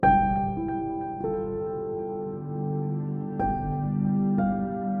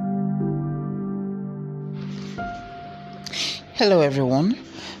Hello, everyone.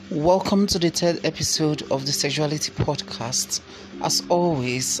 Welcome to the third episode of the Sexuality Podcast. As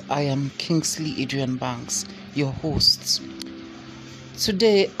always, I am Kingsley Adrian Banks, your host.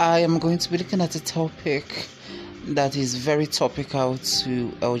 Today, I am going to be looking at a topic that is very topical to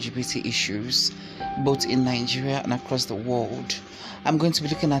LGBT issues, both in Nigeria and across the world. I'm going to be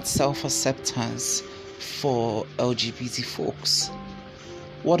looking at self-acceptance for LGBT folks.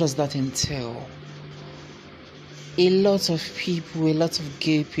 What does that entail? A lot of people, a lot of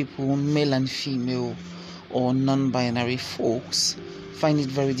gay people, male and female, or non-binary folks find it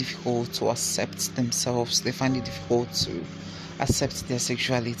very difficult to accept themselves. They find it difficult to accept their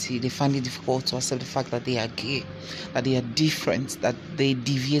sexuality. They find it difficult to accept the fact that they are gay, that they are different, that they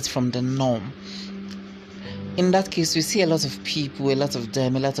deviate from the norm. In that case, we see a lot of people, a lot of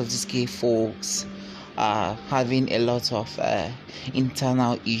these gay folks having a lot of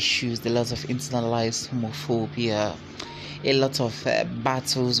internal issues, a lot of internalized homophobia, a lot of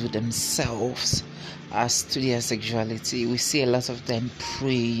battles with themselves as to their sexuality. We see a lot of them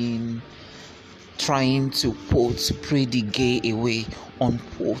praying, trying to quote, pray the gay away,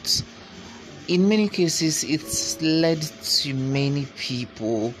 unquote. In many cases, it's led to many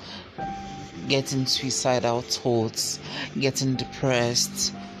people getting suicidal thoughts, getting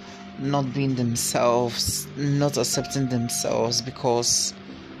depressed, not being themselves, not accepting themselves because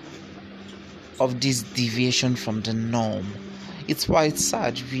of this deviation from the norm. It's quite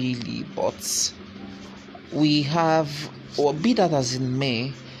sad, really, but we have, or be that as it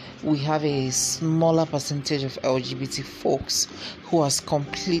may, we have a smaller percentage of LGBT folks who has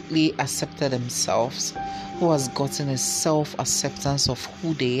completely accepted themselves, who has gotten a self-acceptance of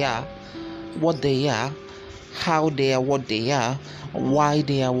who they are, what they are, how they are what they are, why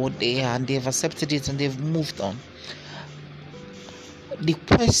they are what they are, and they've accepted it and they've moved on. The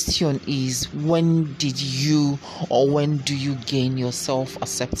question is, when did you or when do you gain your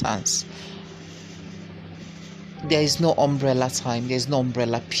self-acceptance? There is no umbrella time, there is no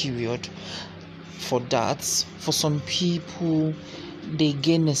umbrella period for that. For some people, they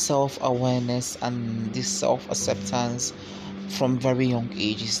gain a self-awareness and this self-acceptance from very young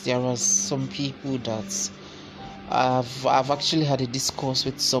ages. There are some people that I've actually had a discourse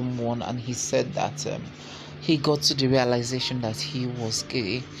with someone, and he said that he got to the realization that he was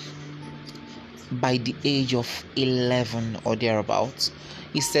gay by the age of 11 or thereabouts.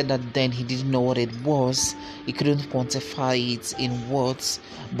 He said that then he didn't know what it was, he couldn't quantify it in words,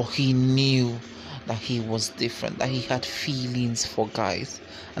 but he knew that he was different, that he had feelings for guys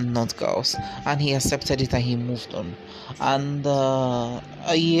and not girls, and he accepted it and he moved on. And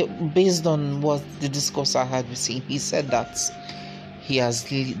based on what the discourse I had with him, he said that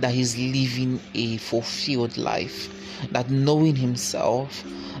he's living a fulfilled life, that knowing himself,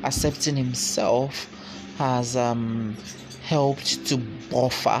 accepting himself has helped to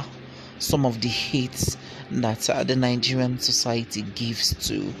buffer some of the hate that the Nigerian society gives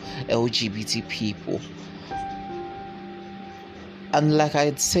to LGBT people. And like I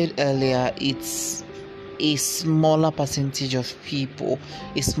had said earlier, it's a smaller percentage of people,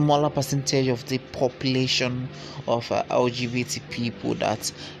 a smaller percentage of the population of LGBT people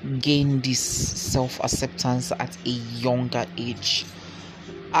that gain this self-acceptance at a younger age.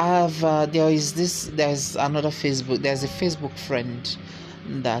 There's a Facebook friend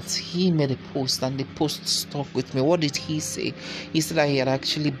that he made a post, and the post stuck with me. What did he say? He said that he had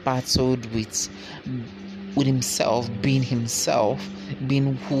actually battled with himself, being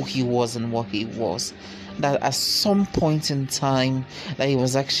who he was and what he was. That at some point in time that he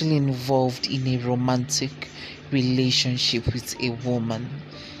was actually involved in a romantic relationship with a woman,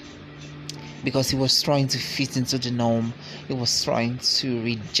 because he was trying to fit into the norm. He was trying to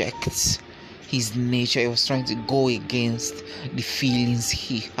reject his nature. He was trying to go against the feelings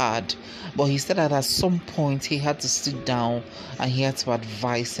he had. But he said that at some point he had to sit down and he had to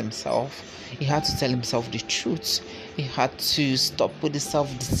advise himself. He had to tell himself the truth. He had to stop with the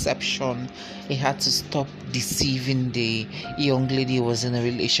self-deception. He had to stop deceiving the young lady he was in a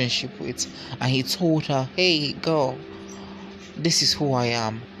relationship with. And he told her, "Hey girl, this is who I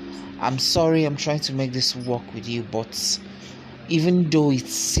am. I'm sorry I'm trying to make this work with you, but even though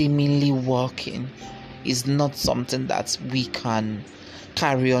it's seemingly working, it's not something that we can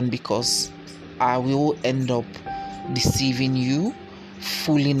carry on, because I will end up deceiving you,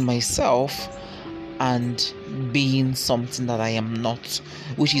 fooling myself, and being something that I am not,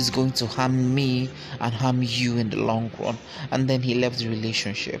 which is going to harm me and harm you in the long run." And then he left the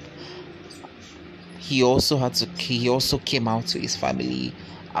relationship. He also came out to his family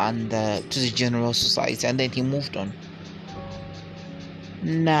and to the general society, and then he moved on.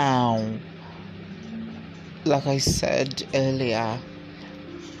 Now, like I said earlier,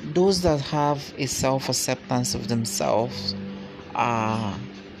 those that have a self-acceptance of themselves are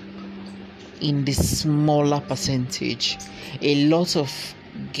in the smaller percentage. A lot of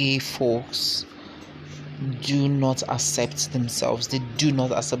gay folks do not accept themselves. They do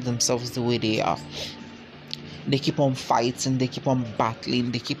not accept themselves the way they are. They keep on fighting, they keep on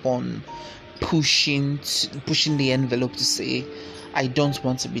battling, they keep on pushing the envelope to say, I don't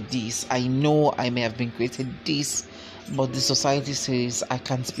want to be this. I know I may have been created this, but the society says I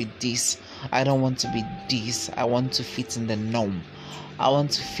can't be this. I don't want to be this. I want to fit in the norm. I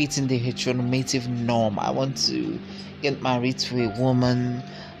want to fit in the heteronormative norm. I want to get married to a woman.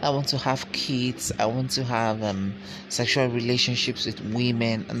 I want to have kids. I want to have sexual relationships with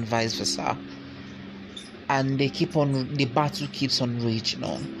women and vice versa. And the battle keeps on raging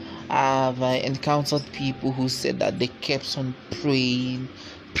on. I've encountered people who said that they kept on praying,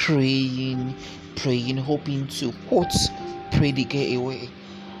 hoping to, quote, pray the gay away.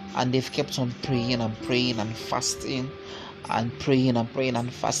 And they've kept on praying and fasting and praying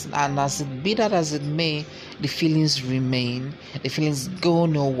and fasting. And as bitter as it may, the feelings remain. The feelings go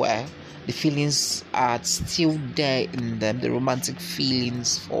nowhere. The feelings are still there in them. The romantic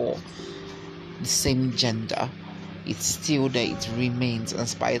feelings for the same gender, it's still there. It remains in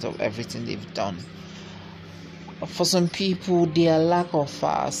spite of everything they've done. For some people, their lack of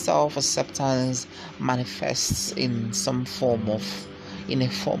self-acceptance manifests in a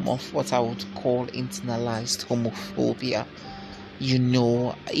form of what I would call internalized homophobia.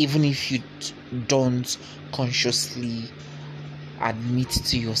 Even if you don't consciously admit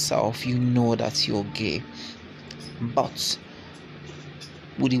to yourself, that you're gay, but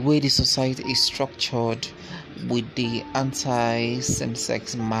with the way the society is structured, with the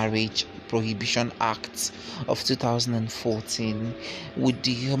Anti-Same-Sex Marriage Prohibition Act of 2014, with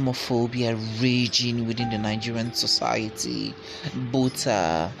the homophobia raging within the Nigerian society, both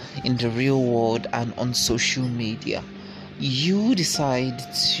in the real world and on social media, you decide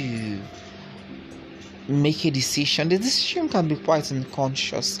to make a decision. The decision can be quite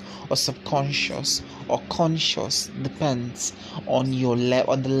unconscious or subconscious or conscious, depends on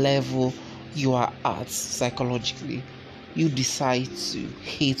on the level you are at psychologically. You decide to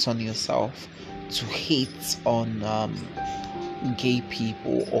hate on yourself, to hate on gay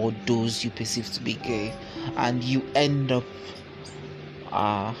people or those you perceive to be gay, and you end up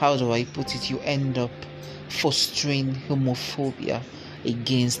how do I put it, you end up fostering homophobia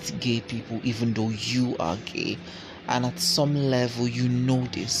against gay people, even though you are gay. And at some level,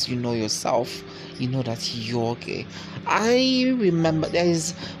 this, yourself, that you're gay. I remember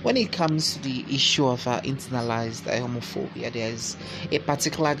when it comes to the issue of internalized homophobia, there's a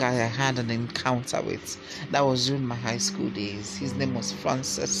particular guy I had an encounter with. That was during my high school days. His name was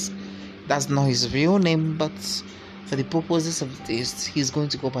Francis. That's not his real name, but for the purposes of this, he's going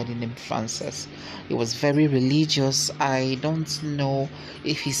to go by the name Francis. He was very religious. I don't know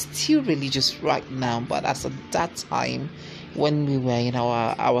if he's still religious right now, but as at that time, when we were in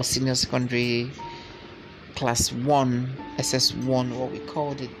our senior secondary class 1, SS1, what we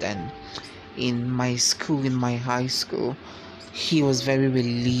called it then, in my high school, he was very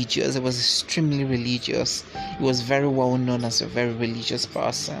religious. He was extremely religious. He was very well known as a very religious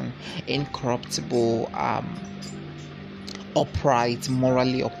person, incorruptible, upright,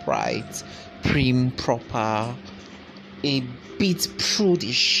 morally upright, prim, proper, a bit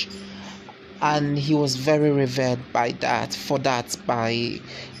prudish, and he was very revered by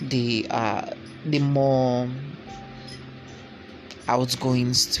the more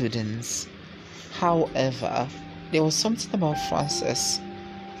outgoing students. However, there was something about Francis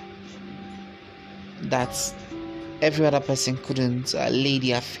that every other person couldn't lay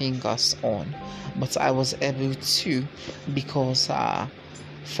their fingers on, but I was able to, because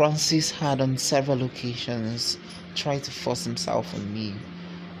Francis had on several occasions tried to force himself on me,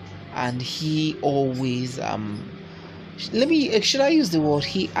 and he always should I use the word,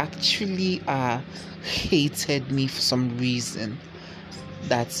 he actually hated me for some reason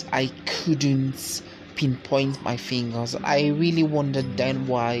that I couldn't pinpoint my fingers. I really wondered then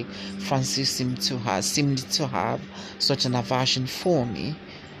why Francis seemed to have such an aversion for me,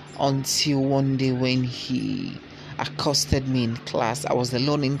 until one day when he accosted me in class. I was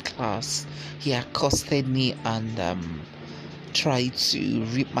alone in class. He accosted me and tried to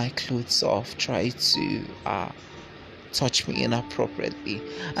rip my clothes off, tried to touch me inappropriately.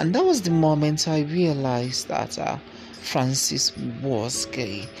 And that was the moment I realized that Francis was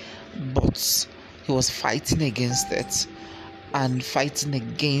gay, but he was fighting against it, and fighting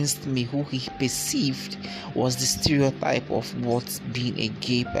against me, who he perceived was the stereotype of what being a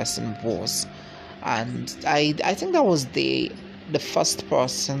gay person was. And I think that was the first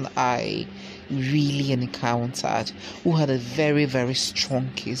person I really encountered who had a very, very strong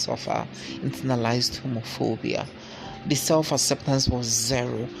case of internalized homophobia. The self-acceptance was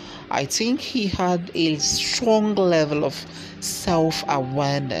zero. I think he had a strong level of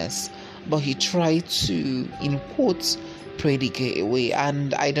self-awareness, but he tried to, in quotes, pray the gay away,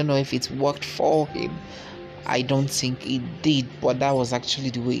 and I don't know if it worked for him. I don't think it did, but that was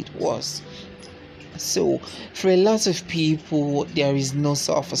actually the way it was. So, for a lot of people, there is no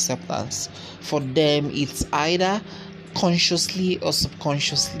self acceptance. For them, it's either consciously or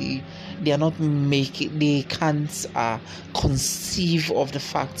subconsciously. They are not making, they can't conceive of the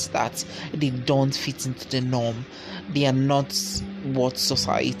fact that they don't fit into the norm. They are not what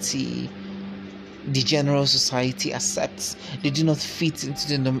society, the general society, accepts. They do not fit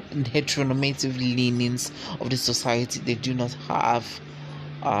into the heteronormative leanings of the society. They do not have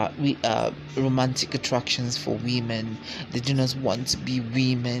romantic attractions for women. They do not want to be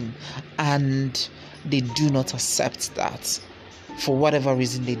women, and they do not accept that. For whatever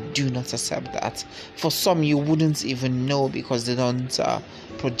reason, they do not accept that. For some, you wouldn't even know because they don't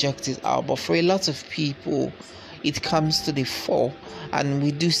project it out. But for a lot of people, it comes to the fore, and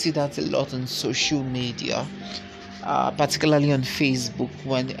we do see that a lot on social media, particularly on Facebook,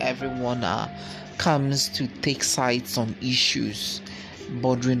 when everyone comes to take sides on issues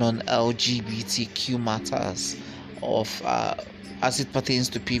bordering on LGBTQ matters of as it pertains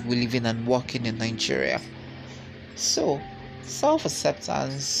to people living and working in Nigeria. So,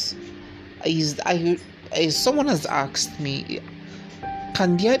 self-acceptance someone has asked me,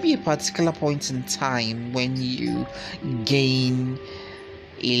 can there be a particular point in time when you gain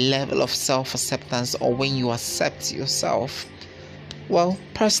a level of self-acceptance or when you accept yourself? Well,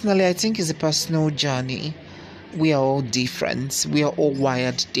 personally, I think it's a personal journey. We are all different. We are all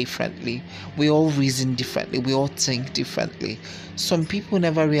wired differently. We all reason differently. We all think differently. Some people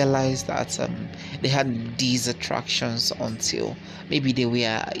never realized that they had these attractions until maybe they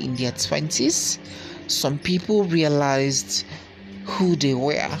were in their 20s. Some people realized who they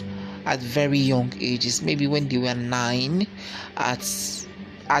were at very young ages, maybe when they were 9, as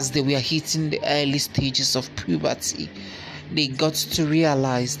they were hitting the early stages of puberty. They got to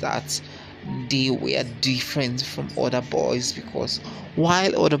realize that they were different from other boys, because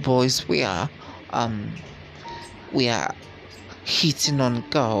while other boys were hitting on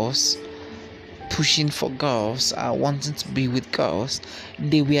girls, pushing for girls, wanting to be with girls,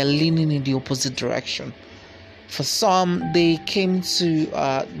 they were leaning in the opposite direction. For some, they came to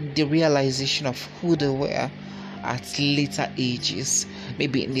the realization of who they were at later ages,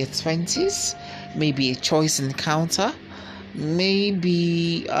 maybe in their 20s, maybe a choice encounter,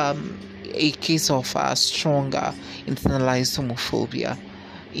 maybe a case of stronger internalized homophobia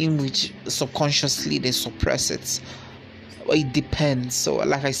in which subconsciously they suppress it. It depends. So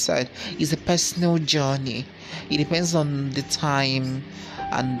like I said, it's a personal journey. It depends on the time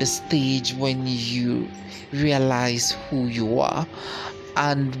and the stage when you realize who you are,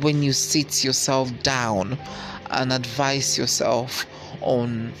 and when you sit yourself down and advise yourself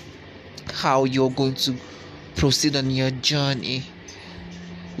on how you're going to proceed on your journey.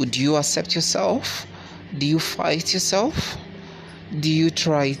 Would you accept yourself? Do you fight yourself? Do you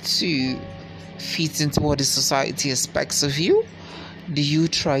try to fit into what the society expects of you? Do you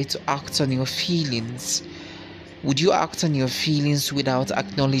try to act on your feelings? Would you act on your feelings without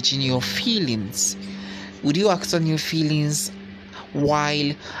acknowledging your feelings? Would you act on your feelings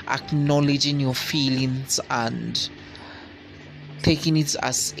while acknowledging your feelings and taking it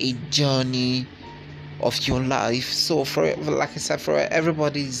as a journey of your life? So like I said, for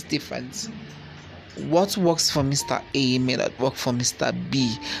everybody is different. What works for Mr. A may not work for Mr.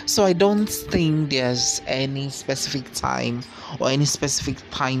 B. So I don't think there's any specific time or any specific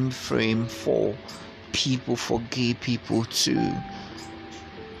time frame for gay people to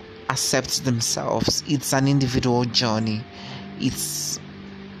accept themselves. It's an individual journey. It's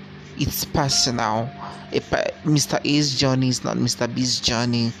personal. Mr. A's journey is not Mr. B's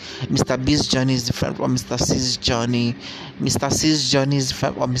journey. Mr. B's journey is different from Mr. C's journey. Mr. C's journey is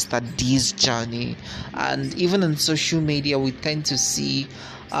different from Mr. D's journey. And even on social media, we tend to see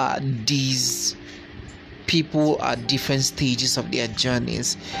these people at different stages of their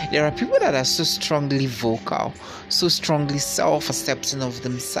journeys. There are people that are so strongly vocal, so strongly self-accepting of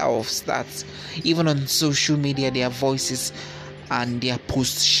themselves that even on social media, their voices and their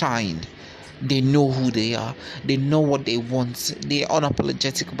posts shine. They know who they are. They know what they want. They're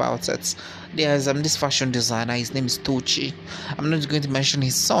unapologetic about it. There's this fashion designer. His name is Tochi. I'm not going to mention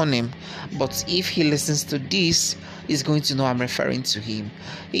his surname, but if he listens to this, is going to know I'm referring to him.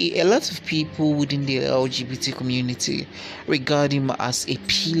 A lot of people within the LGBT community regard him as a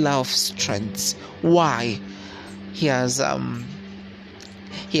pillar of strength. Why? He has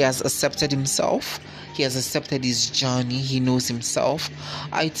accepted himself. He has accepted his journey. He knows himself.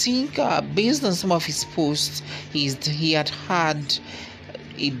 I think based on some of his posts, he had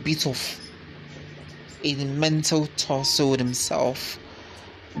a bit of a mental tussle with himself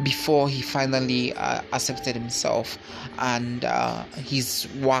before he finally accepted himself, and he's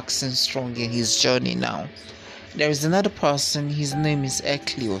waxing strong in his journey now. There is another person. His name is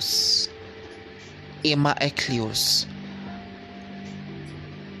Eklios. Emma Eklios.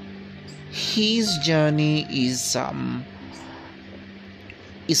 His journey is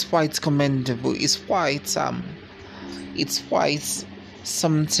quite commendable. It's quite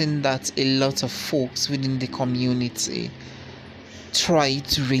something that a lot of folks within the community try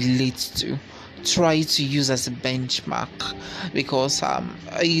to relate to, try to use as a benchmark, because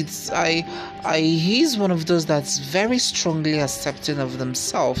he's one of those that's very strongly accepting of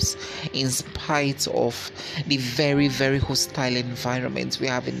themselves in spite of the very, very hostile environment we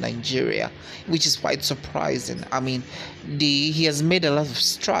have in Nigeria, which is quite surprising. I mean, he has made a lot of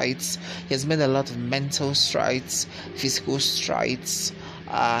strides. He has made a lot of mental strides, physical strides.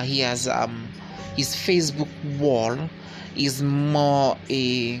 He has his Facebook wall is more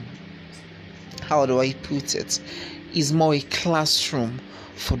how do I put it? Is more a classroom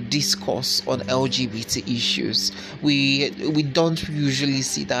for discourse on LGBT issues. We don't usually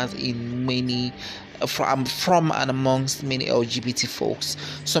see that in many from and amongst many LGBT folks.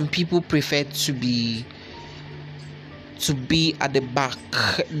 Some people prefer to be at the back.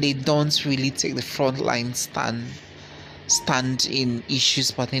 They don't really take the front line stand in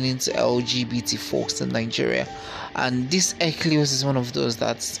issues pertaining to LGBT folks in Nigeria. And this Eklios is one of those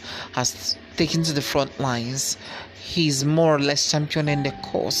that has taken to the front lines. He's more or less championing the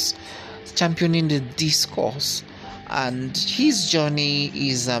cause, championing the discourse, and his journey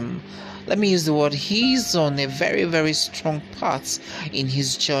is let me use the word, he's on a very, very strong path in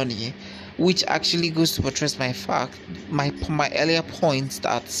his journey, which actually goes to buttress my earlier point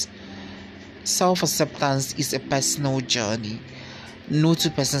that self-acceptance is a personal journey. No two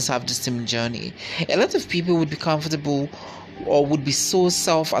persons have the same journey. A lot of people would be comfortable or would be so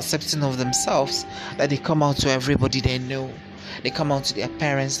self-accepting of themselves that they come out to everybody they know. They come out to their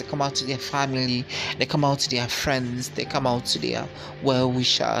parents, they come out to their family, they come out to their friends, they come out to their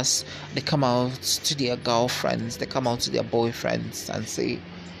well-wishers, they come out to their girlfriends, they come out to their boyfriends and say,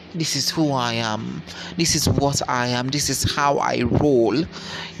 this is who I am, this is what I am, this is how I roll,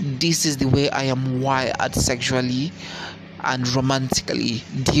 this is the way I am wired sexually and romantically.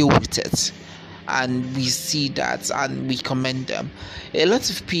 Deal with it. And we see that and we commend them. A lot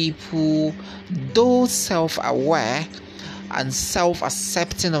of people, though self-aware and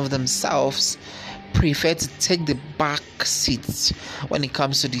self-accepting of themselves, prefer to take the back seat when it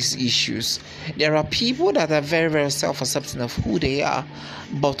comes to these issues. There are people that are very, very self-accepting of who they are,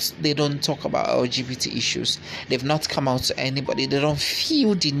 but they don't talk about LGBT issues. They've not come out to anybody. They don't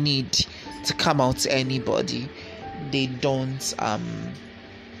feel the need to come out to anybody. They don't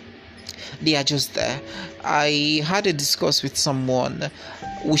they are just there. I had a discuss with someone.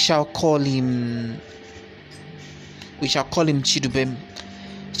 We shall call him Chidubem.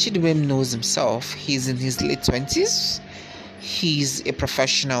 Chidubem knows himself. He's in his late 20s. He's a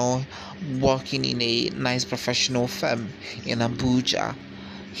professional working in a nice professional firm in Abuja.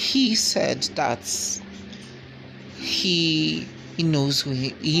 He said that he knows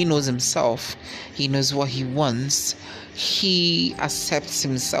he knows himself. He knows what he wants. He accepts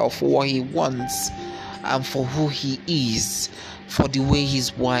himself, what he wants, and for who he is, for the way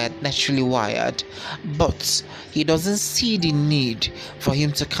he's wired, naturally wired. But he doesn't see the need for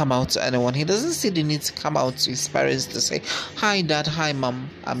him to come out to anyone. He doesn't see the need to come out to his parents to say, hi dad, hi mom,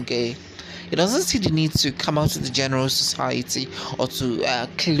 I'm gay. He doesn't see the need to come out to the general society or to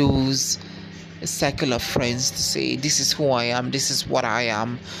close a circle of friends to say, this is who I am, this is what I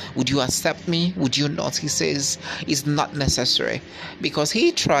am, would you accept me, would you not? He says it's not necessary, because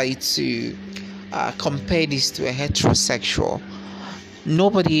he tried to compare this to a heterosexual.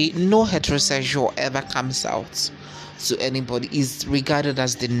 No heterosexual ever comes out to anybody, is regarded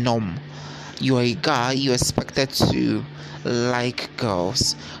as the norm. You're a guy, you're expected to like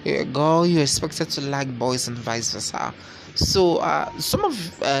girls. You're a girl, you're expected to like boys, and vice versa. So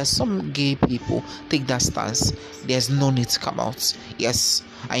some gay people take that stance. There's no need to come out. Yes,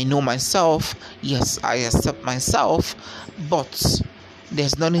 I know myself. Yes, I accept myself. But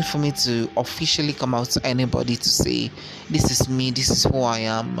there's no need for me to officially come out to anybody to say, this is me, this is who I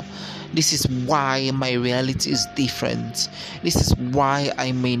am, this is why my reality is different, this is why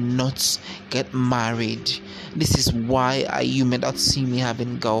I may not get married, this is why you may not see me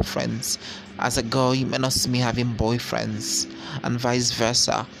having girlfriends. As a girl, you may not see me having boyfriends, and vice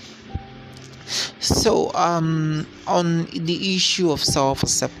versa. So on the issue of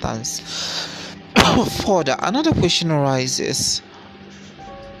self-acceptance, further, another question arises: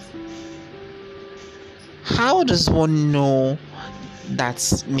 how does one know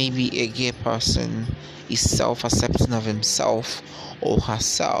that maybe a gay person is self-accepting of himself or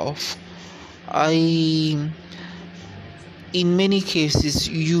herself? In many cases,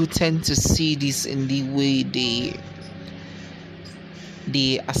 you tend to see this in the way they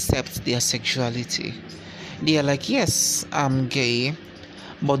accept their sexuality. They are like, yes, I'm gay,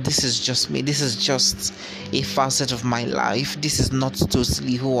 but this is just me, this is just a facet of my life, this is not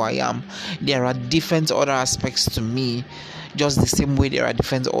totally who I am. There are different other aspects to me, just the same way there are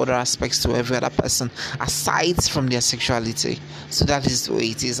different other aspects to every other person aside from their sexuality. So that is the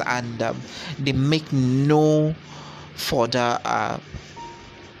way it is, and they make no further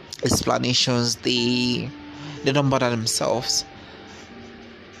explanations. They don't bother themselves.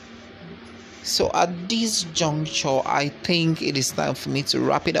 So at this juncture, I think it is time for me to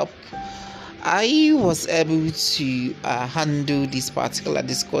wrap it up. I was able to handle this particular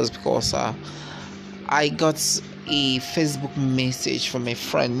discourse because I got a Facebook message from a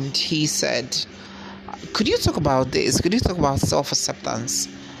friend. He said, could you talk about this? Could you talk about self-acceptance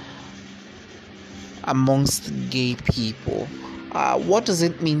amongst gay people? What does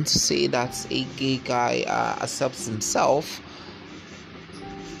it mean to say that a gay guy accepts himself?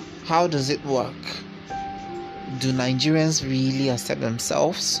 How does it work? Do Nigerians really accept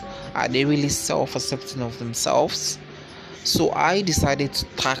themselves? Are they really self-accepting of themselves? So I decided to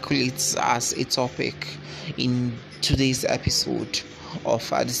tackle it as a topic in today's episode of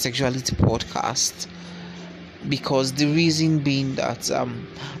the Sexuality Podcast, because the reason being that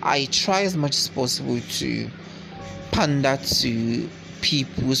I try as much as possible to pander to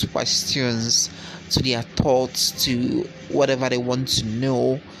people's questions, to their thoughts, to whatever they want to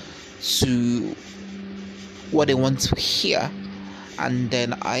know, to what they want to hear, and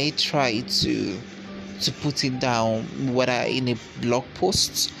then I try to put it down, whether in a blog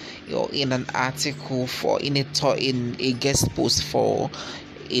post or in an article in a guest post for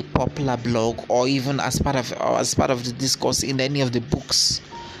a popular blog, or even as part of the discourse in any of the books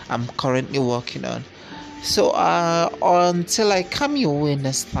I'm currently working on. So until I come your way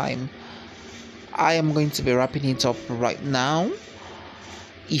next time, I am going to be wrapping it up right now.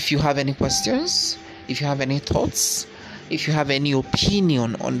 If you have any questions, if you have any thoughts, if you have any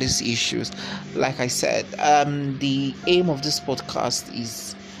opinion on these issues, like I said, the aim of this podcast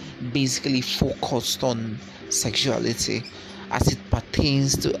is basically focused on sexuality as it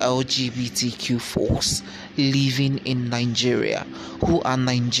pertains to LGBTQ folks living in Nigeria, who are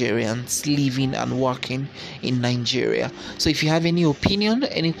Nigerians living and working in Nigeria. So if you have any opinion,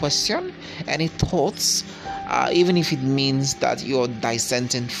 any question, any thoughts, even if it means that you're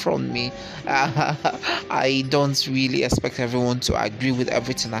dissenting from me, I don't really expect everyone to agree with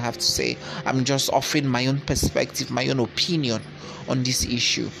everything I have to say. I'm just offering my own perspective, my own opinion on this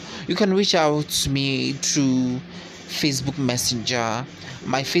issue. You can reach out to me through Facebook Messenger.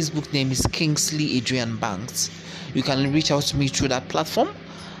 My Facebook name is Kingsley Adrian Banks. You can reach out to me through that platform.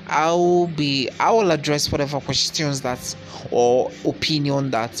 I will address whatever questions or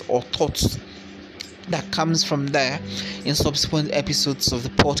opinion or thoughts that comes from there in subsequent episodes of the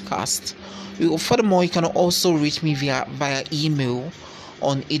podcast. Furthermore, you can also reach me via email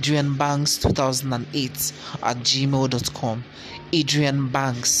on adrianbanks2008@gmail.com.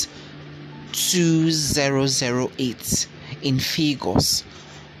 adrianbanks 2008 in figures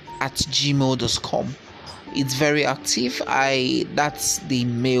 @gmail.com. It's very active. That's the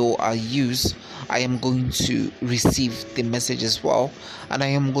mail I use. I am going to receive the message as well, and I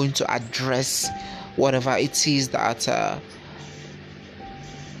am going to address whatever it is that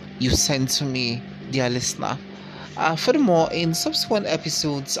you send to me, dear listener. Furthermore, in subsequent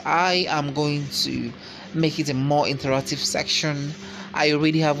episodes, I am going to make it a more interactive section. I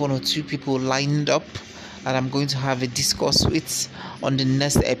already have one or two people lined up that I'm going to have a discourse with on the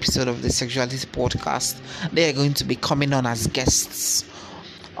next episode of the Sexuality Podcast. They are going to be coming on as guests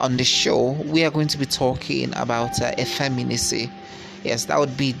on the show. We are going to be talking about effeminacy. Yes, that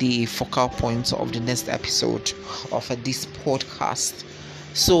would be the focal point of the next episode of this podcast.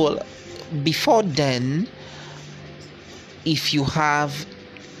 So before then, if you have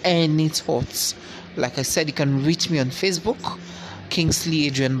any thoughts, like I said, you can reach me on Facebook Kingsley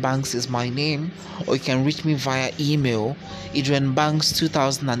Adrian Banks is my name, or you can reach me via email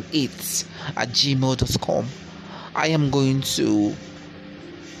adrianbanks2008@gmail.com. I am going to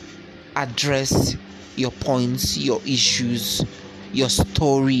address your points, your issues, your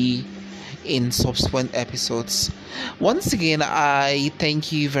story in subsequent episodes. Once again, I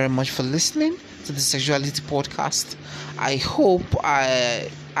thank you very much for listening to the Sexuality Podcast. I hope I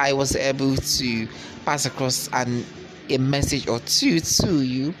was able to pass across a message or two to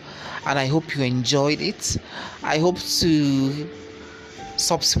you, and I hope you enjoyed it. I hope to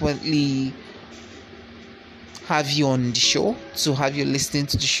subsequently have you on the show, to have you listening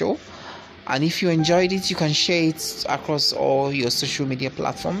to the show. And if you enjoyed it, you can share it across all your social media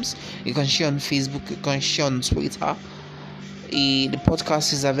platforms. You can share on Facebook, you can share on Twitter. The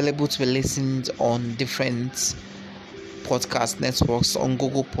podcast is available to be listened on different podcast networks, on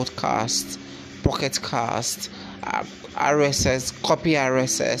Google Podcast, Pocket Cast, RSS, Copy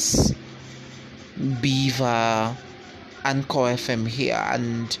RSS, Beaver, Anchor FM here,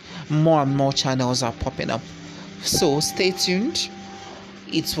 and more channels are popping up. So stay tuned.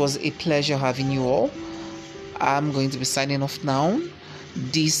 It was a pleasure having you all. I'm going to be signing off now.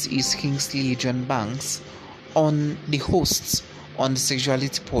 This is Kingsley Adrian Banks, on the hosts on the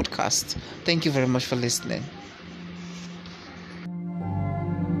Sexuality Podcast. Thank you very much for listening.